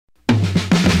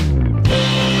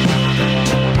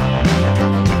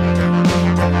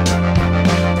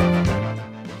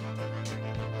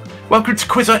Welcome to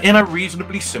Quizzer in a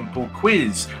reasonably simple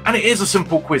quiz. And it is a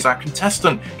simple quiz. Our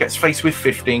contestant gets faced with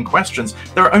 15 questions.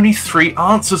 There are only 3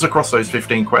 answers across those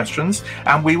 15 questions,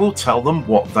 and we will tell them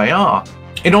what they are.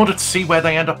 In order to see where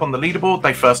they end up on the leaderboard,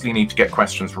 they firstly need to get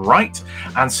questions right,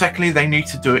 and secondly, they need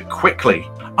to do it quickly.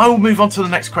 I will move on to the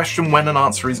next question when an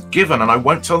answer is given, and I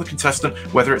won't tell the contestant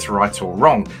whether it's right or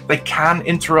wrong. They can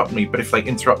interrupt me, but if they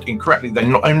interrupt incorrectly, they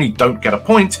not only don't get a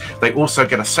point, they also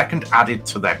get a second added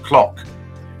to their clock.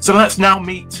 So let's now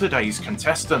meet today's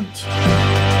contestant.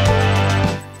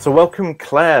 So welcome,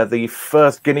 Claire, the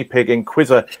first guinea pig in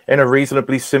Quizzer in a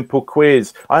reasonably simple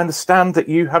quiz. I understand that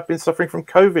you have been suffering from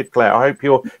COVID, Claire. I hope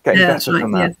you're getting better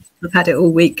from that. Yeah, I've had it all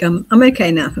week. I'm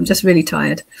okay now. I'm just really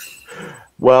tired.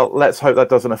 Well, let's hope that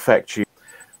doesn't affect you.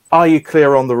 Are you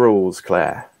clear on the rules,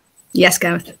 Claire? Yes,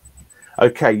 Gareth.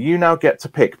 Okay, you now get to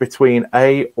pick between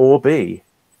A or B.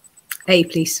 A,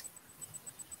 please.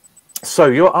 So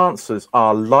your answers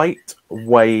are light,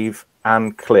 wave,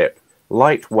 and clip.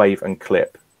 Light, wave, and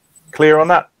clip. Clear on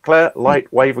that, Claire?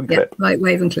 Light, wave, and clip. Light,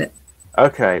 wave, and clip.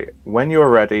 Okay, when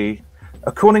you're ready.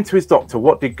 According to his doctor,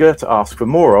 what did Goethe ask for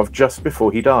more of just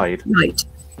before he died? Light.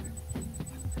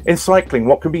 In cycling,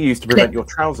 what can be used to prevent your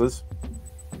trousers?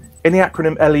 In the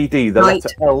acronym LED, the letter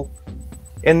L.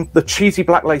 In the cheesy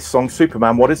Black Lace song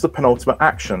Superman, what is the penultimate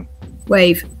action?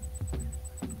 Wave.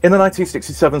 In the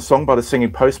 1967 song by the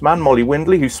singing postman, Molly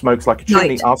Windley, who smokes like a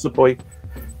chimney, asks the boy.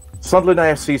 Sunderland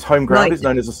AFC's home ground is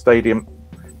known as a stadium.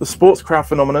 The sports crowd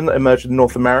phenomenon that emerged in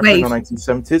North America in the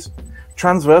 1970s.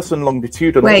 Transverse and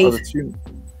longitudinal are the two.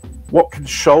 What can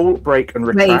shoal, break, and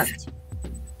retract?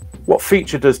 What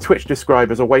feature does Twitch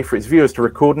describe as a way for its viewers to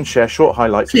record and share short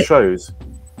highlights of shows?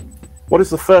 What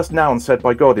is the first noun said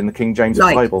by God in the King James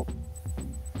Bible?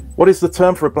 What is the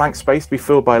term for a blank space to be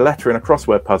filled by a letter in a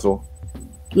crossword puzzle?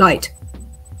 Light.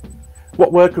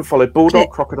 What word could follow bulldog,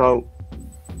 crocodile?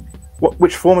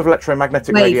 Which form of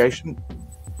electromagnetic radiation?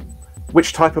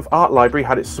 Which type of art library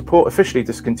had its support officially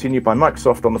discontinued by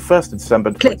Microsoft on the 1st of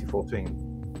December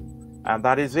 2014? And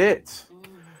that is it.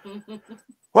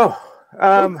 Well,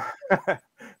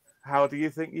 how do you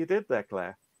think you did there,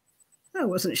 Claire? That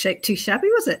wasn't too shabby,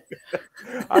 was it?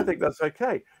 I think that's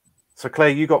okay. So, Claire,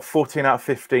 you got 14 out of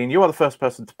 15. You are the first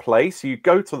person to play, so you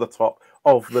go to the top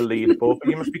of the leaderboard, but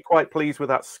you must be quite pleased with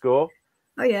that score.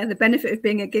 Oh, yeah, the benefit of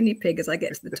being a guinea pig as I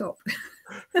get to the top.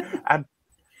 And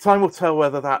time will tell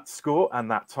whether that score and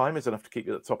that time is enough to keep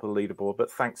you at the top of the leaderboard.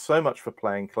 But thanks so much for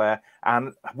playing, Claire.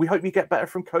 And we hope you get better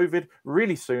from COVID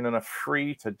really soon and are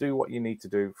free to do what you need to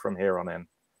do from here on in.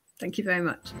 Thank you very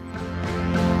much.